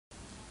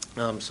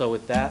So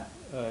with that,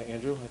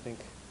 Andrew, I think.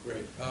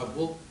 Great.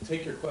 We'll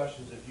take your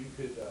questions. If you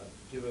could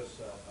give us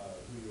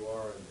who you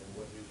are and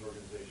what news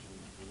organization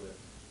you're with,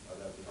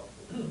 that would be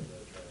helpful for the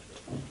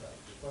transcript.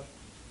 Good question.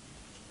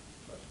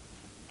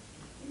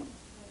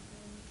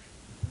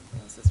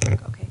 Does this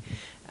work? Okay.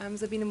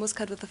 Sabine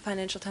Muscat with the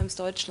Financial Times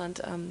Deutschland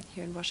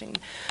here in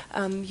Washington.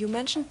 You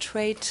mentioned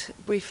trade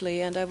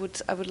briefly, and I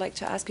would like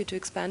to ask you to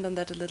expand on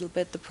that a little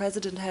bit. The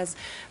president has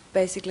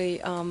basically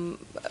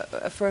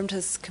affirmed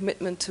his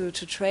commitment to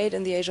trade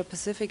in the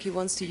Asia-Pacific. He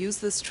wants to use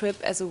this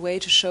trip as a way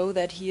to show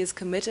that he is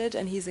committed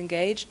and he's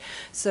engaged.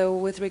 So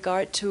with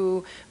regard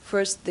to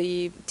first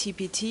the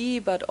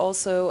TPT, but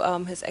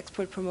also his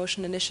export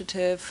promotion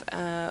initiative,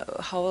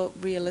 how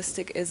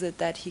realistic is it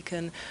that he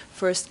can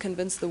first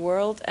convince the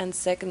world, and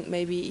second,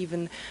 maybe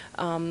even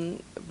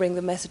bring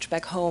the message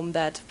back home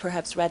that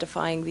perhaps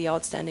ratifying the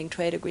outstanding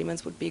trade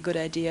agreements would be a good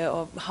idea,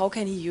 or how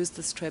can he use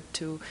this trip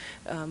to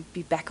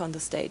be back on the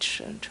stage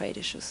in trade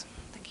issues?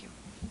 Thank you.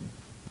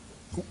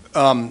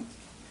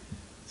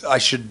 I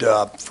should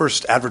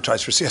first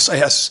advertise for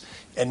CSIS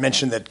and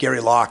mention that Gary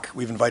Locke,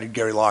 we've invited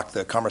Gary Locke,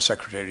 the Commerce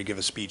Secretary, to give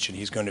a speech, and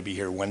he's going to be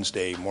here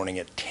Wednesday morning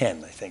at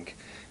 10, I think,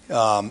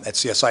 at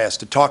CSIS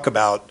to talk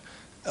about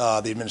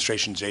the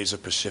administration's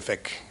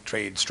Asia-Pacific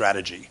trade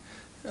strategy.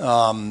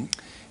 The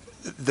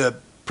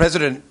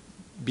president,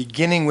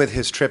 beginning with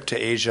his trip to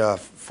Asia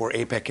for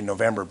APEC in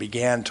November,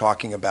 began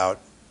talking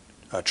about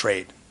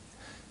trade,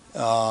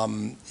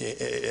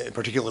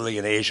 particularly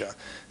in Asia.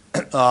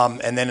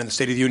 And then in the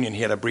State of the Union,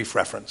 he had a brief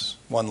reference,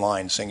 one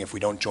line, saying if we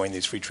don't join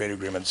these free trade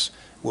agreements,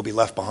 we'll be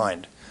left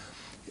behind.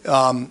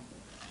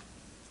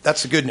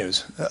 That's the good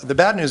news. The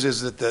bad news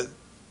is that,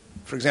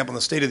 for example, in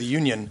the State of the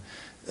Union,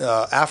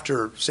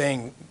 after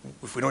saying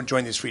if we don't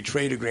join these free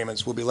trade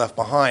agreements, we'll be left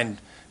behind,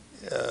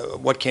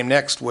 what came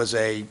next was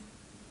a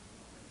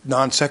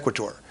non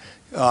sequitur.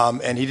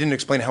 And he didn't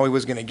explain how he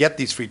was going to get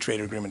these free trade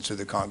agreements to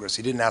the Congress.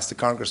 He didn't ask the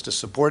Congress to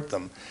support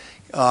them.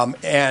 I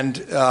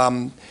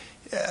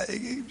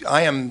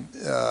am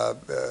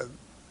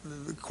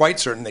quite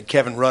certain that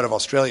Kevin Rudd of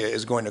Australia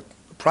is going to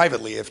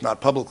privately, if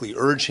not publicly,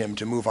 urge him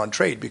to move on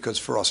trade, because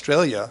for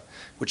Australia,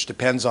 which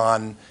depends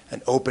on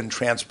an open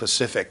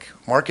trans-Pacific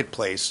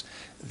marketplace,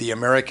 the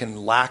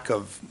American lack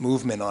of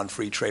movement on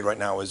free trade right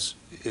now is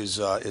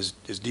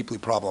deeply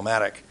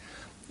problematic.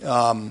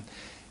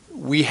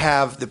 We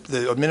have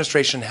the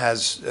administration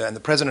has, and the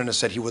president has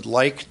said he would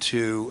like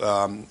to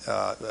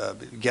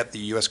get the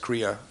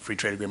U.S.-Korea Free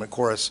Trade Agreement,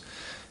 KORUS,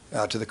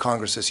 to the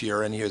Congress this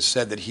year, and he has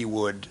said that he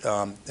would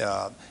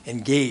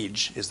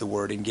engage, is the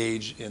word,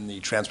 engage in the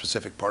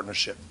Trans-Pacific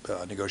Partnership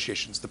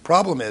negotiations. The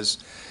problem is,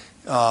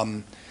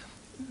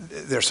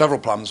 there are several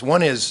problems.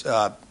 One is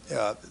to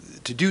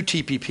do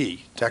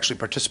TPP, to actually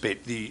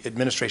participate, the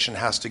administration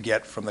has to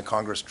get from the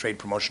Congress Trade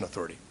Promotion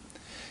Authority.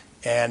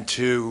 And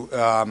to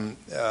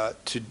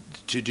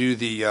do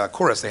the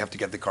KORUS, they have to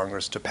get the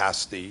Congress to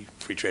pass the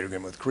free trade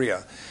agreement with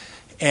Korea.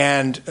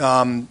 And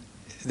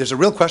there's a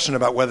real question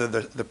about whether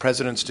the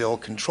president still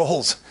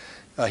controls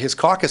his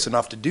caucus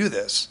enough to do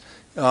this,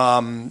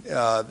 and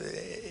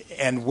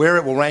where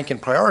it will rank in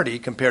priority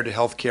compared to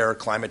health care,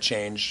 climate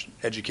change,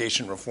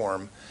 education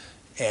reform,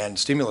 and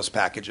stimulus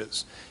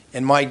packages.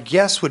 And my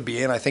guess would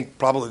be, and I think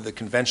probably the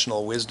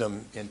conventional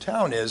wisdom in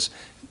town is,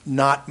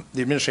 the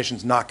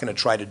administration's not going to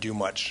try to do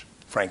much,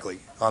 frankly,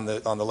 on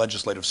the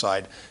legislative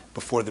side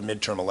before the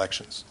midterm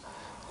elections.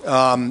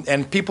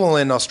 And people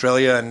in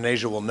Australia and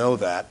Asia will know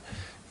that.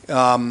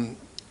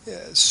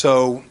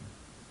 So,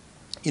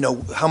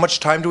 how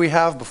much time do we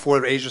have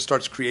before Asia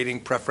starts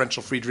creating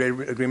preferential free trade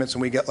agreements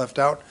and we get left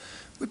out?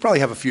 We probably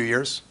have a few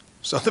years.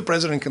 So the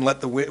president can let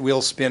the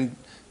wheel spin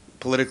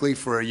politically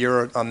for a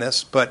year on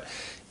this. But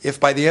if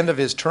by the end of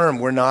his term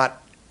we're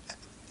not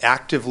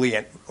actively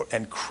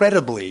and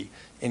credibly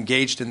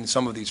engaged in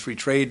some of these free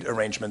trade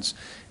arrangements,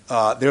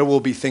 there will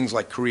be things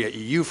like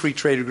Korea-EU free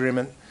trade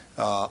agreement,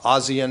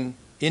 ASEAN,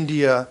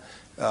 India,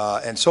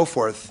 and so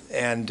forth,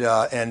 and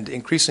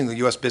increasingly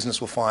U.S. business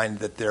will find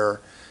that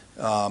they're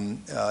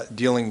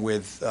dealing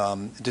with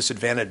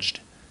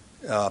disadvantaged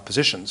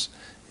positions,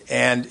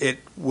 and it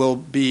will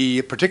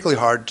be particularly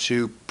hard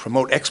to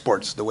promote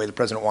exports the way the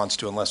president wants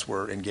to unless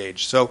we're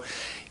engaged. So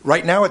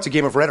right now it's a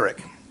game of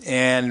rhetoric,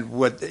 and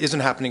what isn't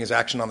happening is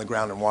action on the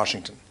ground in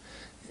Washington.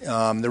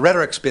 The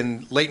rhetoric's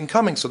been late in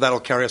coming, so that'll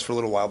carry us for a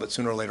little while, but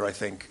sooner or later I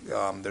think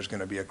there's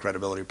going to be a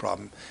credibility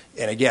problem.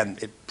 And again,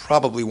 it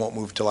probably won't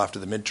move till after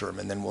the midterm,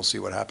 and then we'll see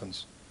what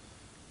happens.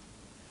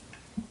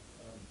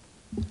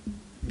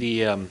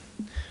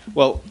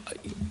 Well,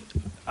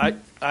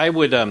 I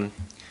would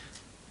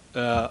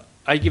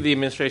I give the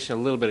administration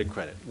a little bit of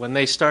credit. When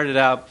they started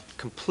out,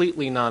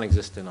 completely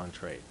non-existent on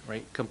trade,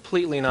 right?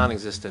 Completely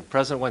non-existent.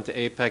 President went to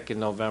APEC in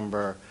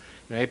November.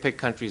 APEC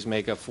countries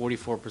make up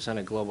 44%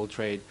 of global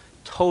trade.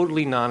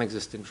 Totally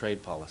non-existent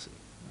trade policy,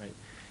 right?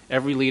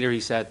 Every leader he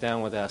sat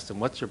down with asked him,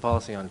 "What's your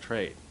policy on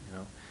trade?"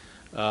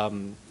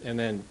 And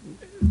then,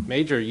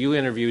 Major, you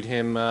interviewed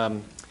him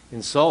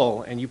in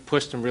Seoul, and you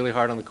pushed him really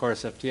hard on the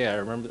KORUS FTA.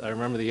 I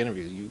remember the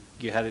interview.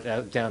 You had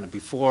it down to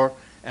before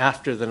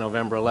after the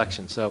November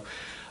election. So,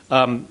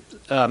 and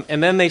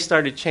then they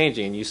started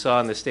changing. You saw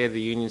in the State of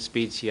the Union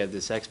speech, he had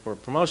this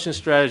export promotion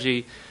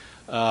strategy.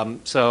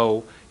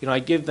 So, I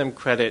give them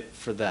credit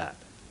for that,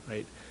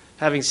 right?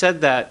 Having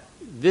said that,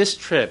 this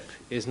trip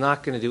is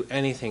not going to do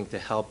anything to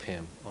help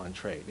him on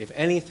trade. If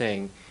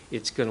anything,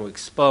 it's going to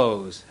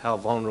expose how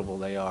vulnerable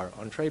they are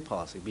on trade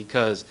policy.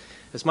 Because,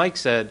 as Mike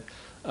said,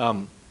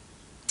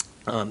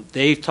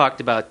 they've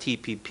talked about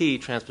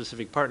TPP,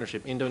 Trans-Pacific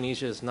Partnership.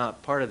 Indonesia is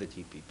not part of the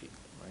TPP,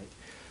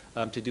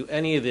 right? To do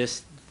any of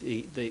this,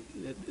 the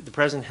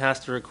president has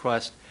to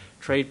request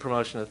trade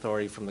promotion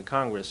authority from the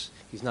Congress.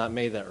 He's not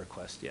made that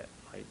request yet.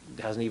 Right?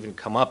 It hasn't even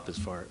come up as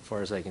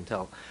far as I can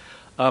tell.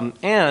 As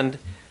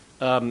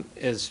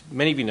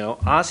many of you know,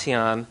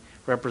 ASEAN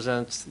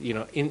represents,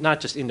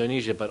 not just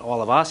Indonesia, but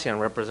all of ASEAN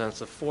represents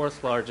the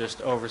fourth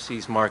largest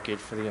overseas market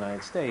for the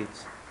United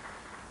States.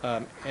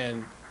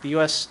 And the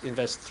U.S.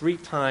 invests 3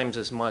 times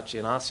as much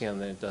in ASEAN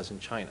than it does in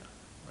China.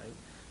 Right?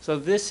 So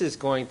this is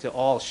going to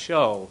all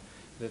show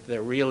that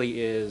there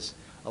really is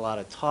a lot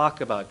of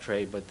talk about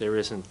trade, but there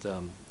isn't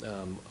a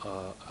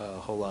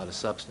whole lot of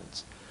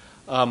substance.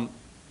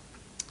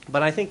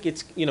 But I think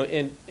it's,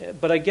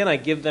 but again, I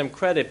give them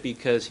credit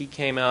because he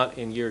came out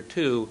in year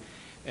 2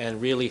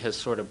 and really has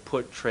sort of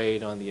put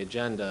trade on the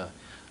agenda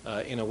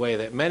in a way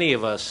that many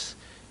of us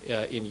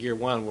in year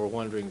 1 were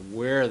wondering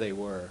where they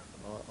were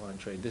on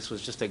trade. This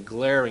was just a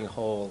glaring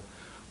hole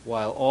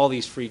while all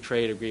these free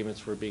trade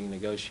agreements were being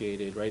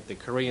negotiated, right? The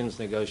Koreans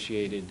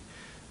negotiated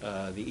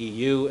the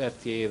EU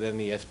FTA, then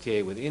the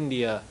FTA with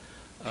India,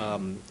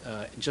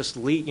 just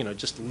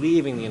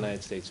leaving the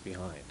United States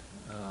behind.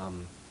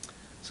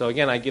 So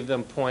again, I give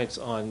them points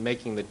on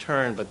making the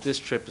turn, but this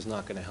trip is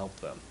not going to help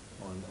them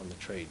on the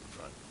trade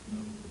front.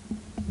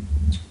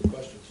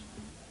 Questions?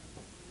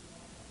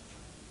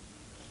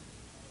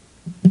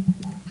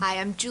 Hi,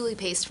 I'm Julie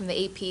Pace from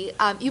the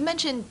AP. You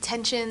mentioned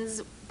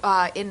tensions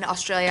in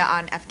Australia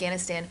on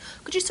Afghanistan.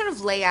 Could you sort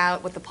of lay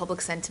out what the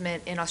public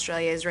sentiment in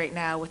Australia is right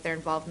now with their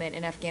involvement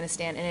in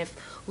Afghanistan, and if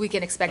we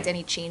can expect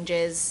any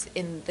changes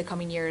in the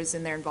coming years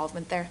in their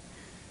involvement there?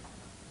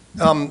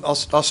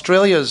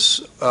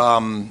 Australia's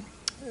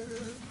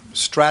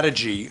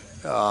strategy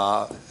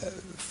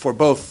for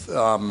both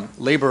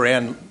Labor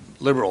and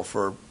Liberal,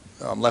 for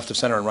left of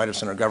center and right of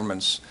center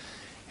governments,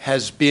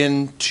 has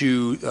been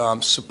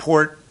to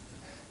support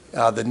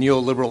the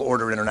neoliberal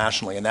order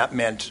internationally, and that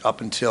meant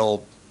up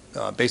until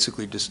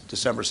basically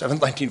December 7th,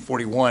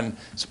 1941,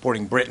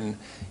 supporting Britain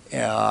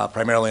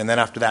primarily, and then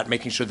after that,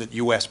 making sure that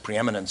U.S.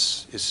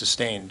 preeminence is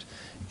sustained.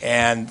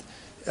 And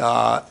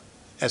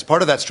as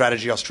part of that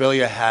strategy,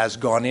 Australia has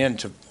gone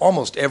into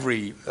almost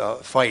every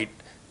fight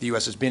the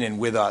U.S. has been in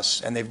with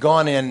us, and they've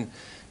gone in,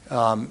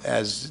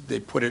 as they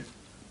put it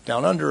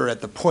down under,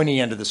 at the pointy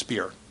end of the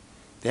spear.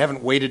 They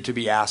haven't waited to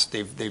be asked.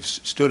 They've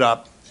stood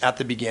up at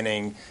the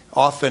beginning,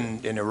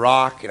 often in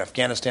Iraq, in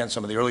Afghanistan.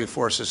 Some of the earliest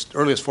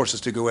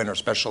forces to go in are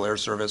Special Air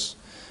Service,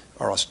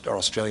 or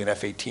Australian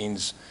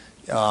F-18s.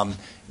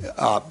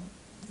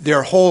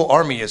 Their whole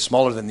army is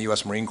smaller than the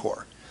U.S. Marine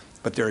Corps,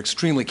 but they're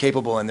extremely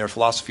capable, and their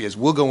philosophy is,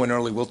 we'll go in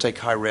early, we'll take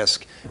high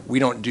risk, we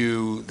don't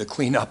do the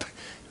cleanup,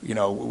 we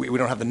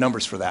don't have the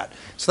numbers for that.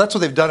 So that's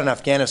what they've done in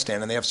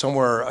Afghanistan, and they have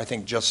somewhere, I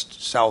think,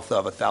 just south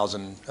of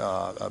 1,000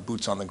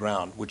 boots on the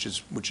ground, which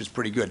is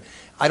pretty good.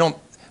 I don't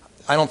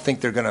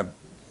think they're going to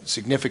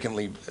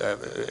significantly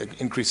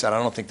increase that.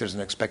 I don't think there's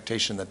an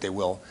expectation that they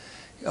will.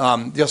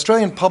 The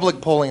Australian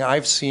public polling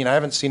I've seen, I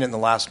haven't seen it in the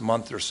last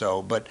month or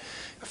so, but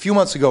a few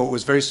months ago it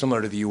was very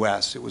similar to the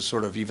U.S. It was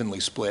sort of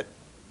evenly split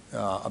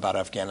about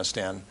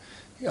Afghanistan.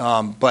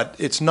 But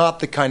it's not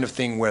the kind of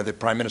thing where the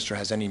Prime Minister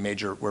has any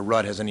major, where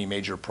Rudd has any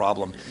major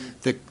problem.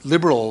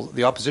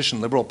 The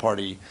opposition Liberal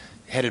Party,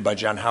 headed by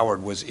John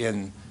Howard, was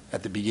in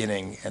at the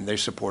beginning, and they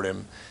support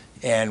him.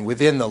 And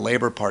within the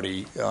Labour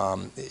Party,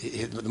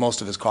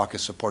 most of his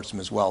caucus supports him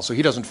as well. So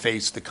he doesn't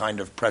face the kind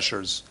of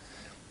pressures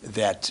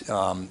that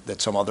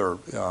some other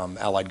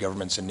allied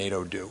governments in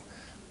NATO do.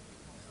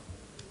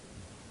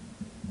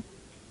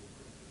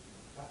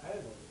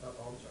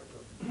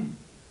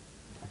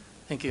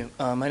 Thank you.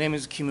 My name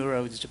is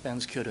Kimura with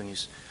Japan's Kyoto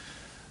News.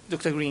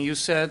 Dr. Green, you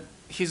said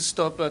his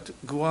stop at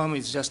Guam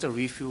is just a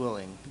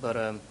refueling, but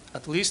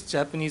at least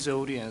Japanese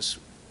audience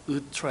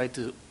would try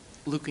to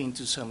look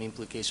into some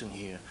implication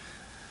here,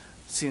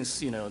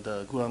 since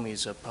the Guam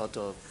is a part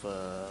of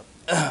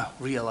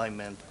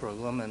realignment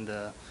program, and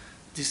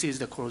this is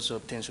the cause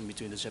of tension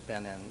between the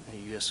Japan and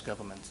U.S.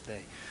 government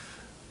today.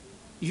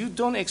 You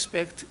don't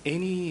expect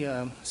any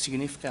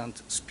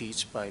significant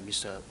speech by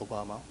Mr.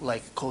 Obama,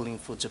 like calling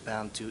for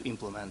Japan to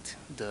implement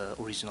the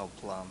original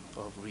plan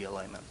of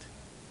realignment?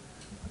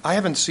 I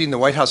haven't seen, the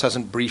White House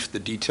hasn't briefed the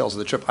details of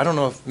the trip. I don't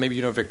know if, maybe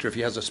you know, Victor, if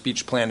he has a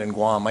speech planned in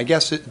Guam. My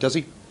guess, does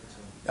he?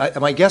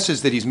 My guess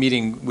is that he's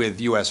meeting with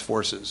U.S.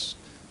 forces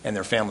and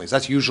their families.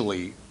 That's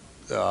usually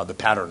the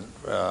pattern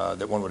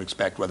that one would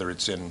expect, whether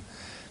it's in,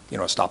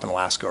 a stop in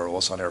Alaska or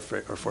Ulsan Air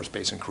Force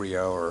Base in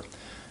Korea or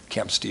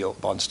Camp Steel,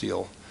 Bond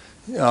Steel.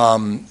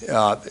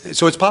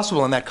 So it's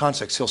possible in that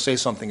context he'll say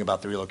something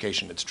about the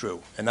relocation. It's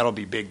true, and that'll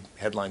be big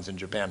headlines in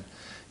Japan.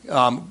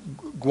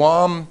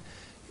 Guam,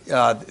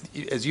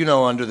 as you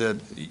know, under the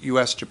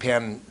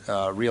U.S.-Japan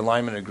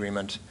realignment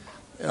agreement,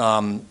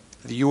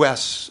 the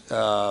U.S.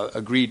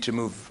 agreed to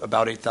move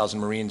about 8,000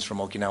 Marines from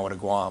Okinawa to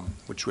Guam,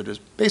 which would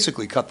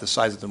basically cut the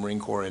size of the Marine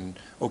Corps in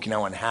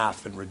Okinawa in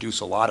half and reduce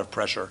a lot of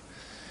pressure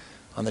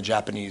on the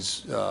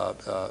Japanese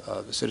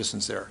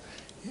citizens there.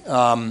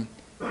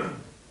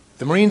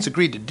 The Marines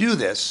agreed to do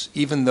this,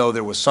 even though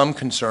there was some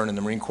concern in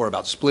the Marine Corps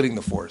about splitting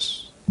the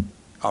force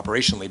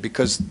operationally,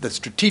 because the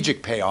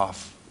strategic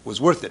payoff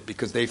was worth it,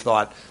 because they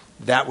thought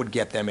that would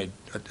get them a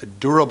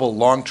durable,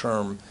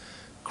 long-term,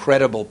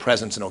 credible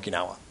presence in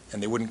Okinawa,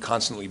 and they wouldn't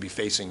constantly be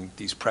facing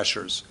these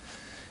pressures.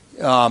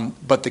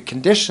 But the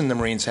condition the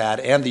Marines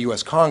had, and the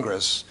U.S.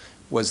 Congress,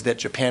 was that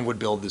Japan would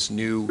build this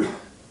new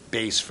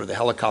base for the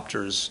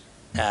helicopters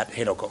at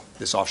Henoko,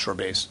 this offshore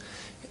base.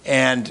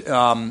 And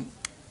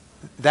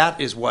that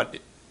is what,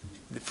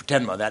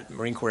 Futenma, that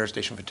Marine Corps Air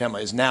Station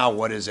Futenma, is now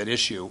what is at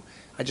issue.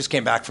 I just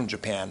came back from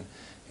Japan,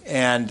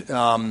 and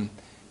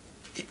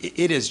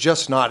it is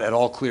just not at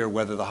all clear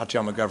whether the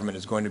Hachiyama government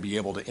is going to be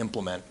able to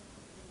implement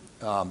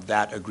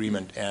that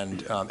agreement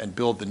and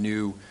build the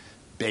new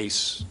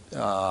base,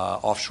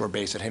 offshore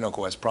base at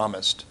Henoko as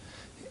promised.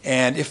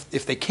 And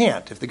if they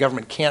can't, if the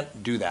government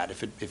can't do that,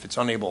 if it's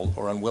unable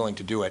or unwilling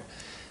to do it,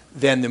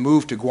 then the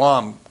move to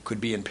Guam could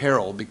be in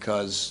peril,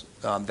 because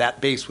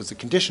that base was the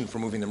condition for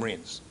moving the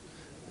Marines.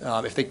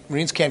 If the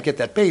Marines can't get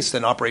that base,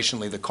 then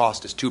operationally the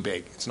cost is too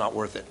big. It's not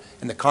worth it.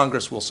 And the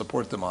Congress will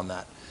support them on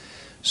that.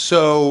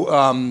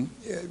 So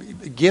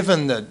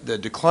given the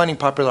declining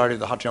popularity of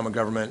the Hachiyama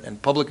government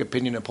and public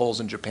opinion in polls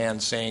in Japan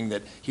saying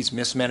that he's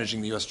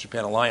mismanaging the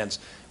U.S.-Japan alliance,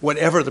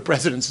 whatever the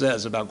president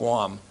says about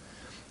Guam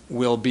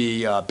will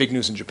be big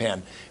news in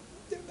Japan.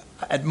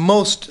 At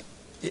most,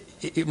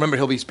 remember,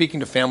 he'll be speaking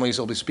to families.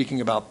 He'll be speaking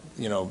about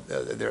their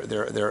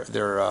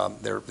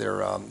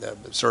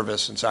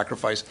service and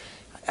sacrifice.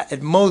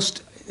 At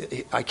most,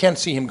 I can't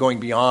see him going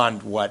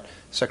beyond what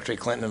Secretary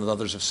Clinton and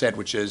others have said,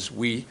 which is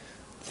we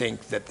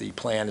think that the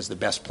plan is the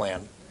best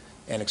plan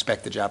and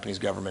expect the Japanese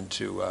government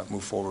to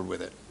move forward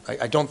with it.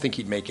 I don't think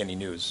he'd make any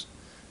news,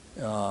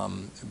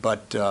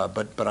 but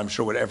I'm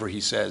sure whatever he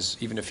says,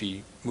 even if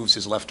he moves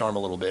his left arm a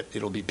little bit,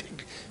 it'll be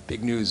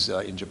big news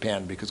in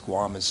Japan, because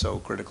Guam is so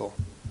critical.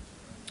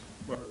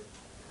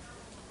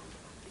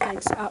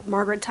 Thanks.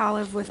 Margaret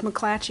Tolive with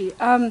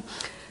McClatchy.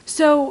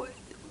 So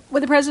what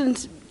the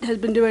president has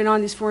been doing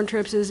on these foreign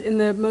trips is, in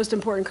the most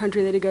important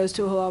country that he goes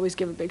to, he'll always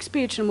give a big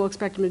speech, and we'll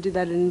expect him to do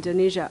that in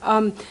Indonesia.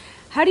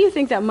 How do you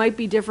think that might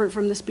be different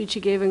from the speech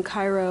he gave in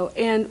Cairo?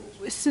 And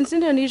since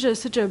Indonesia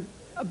is such a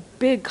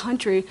big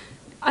country,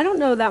 I don't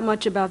know that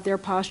much about their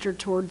posture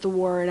toward the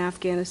war in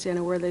Afghanistan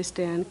and where they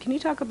stand. Can you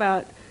talk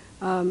about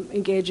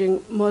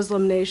engaging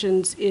Muslim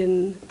nations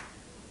in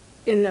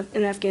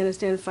an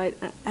Afghanistan fight?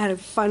 I had a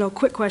final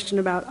quick question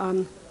about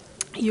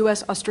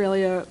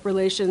U.S.-Australia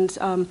relations.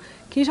 Can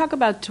you talk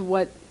about to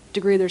what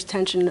degree there's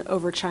tension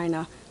over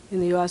China in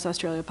the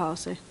U.S.-Australia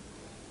policy?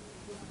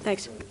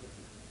 Thanks.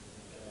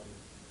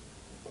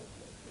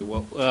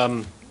 Well,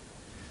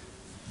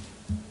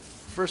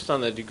 first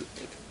on the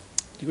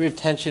degree of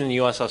tension in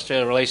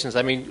U.S.-Australia relations,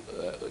 I mean,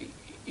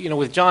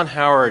 with John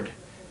Howard,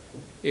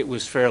 it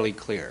was fairly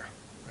clear,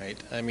 right?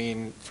 I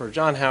mean, for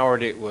John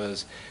Howard, it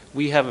was,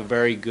 we have a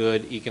very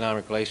good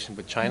economic relationship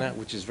with China,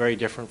 which is very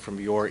different from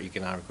your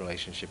economic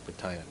relationship with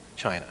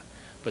China.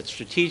 But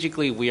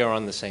strategically, we are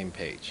on the same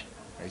page.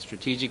 Right?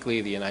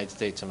 Strategically, the United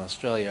States and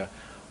Australia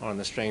are on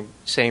the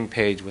same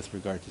page with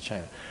regard to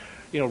China.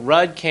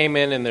 Rudd came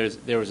in, and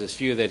there was this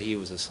view that he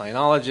was a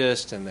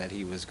sinologist and that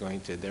he was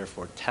going to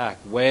therefore tack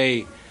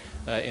way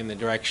in the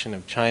direction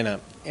of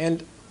China.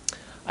 And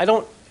I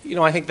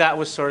think that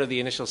was sort of the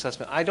initial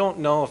assessment. I don't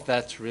know if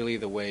that's really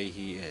the way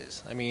he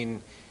is. I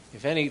mean,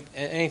 if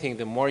anything,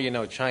 the more you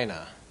know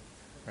China,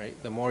 right,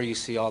 the more you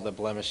see all the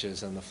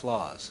blemishes and the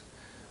flaws,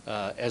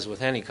 as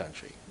with any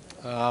country.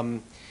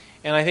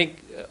 And I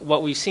think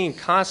what we've seen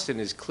constant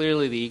is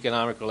clearly the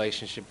economic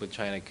relationship with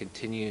China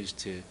continues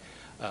to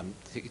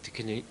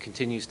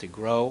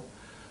grow.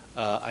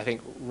 I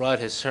think Rudd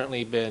has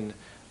certainly been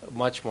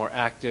much more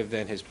active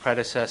than his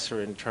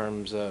predecessor in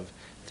terms of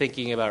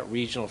thinking about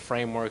regional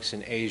frameworks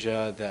in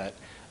Asia that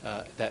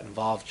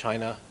involve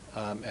China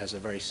as a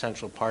very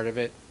central part of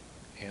it.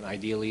 And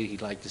ideally,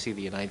 he'd like to see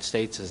the United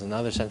States as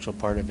another central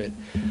part of it.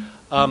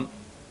 But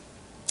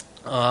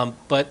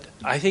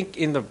I think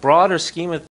in the broader scheme of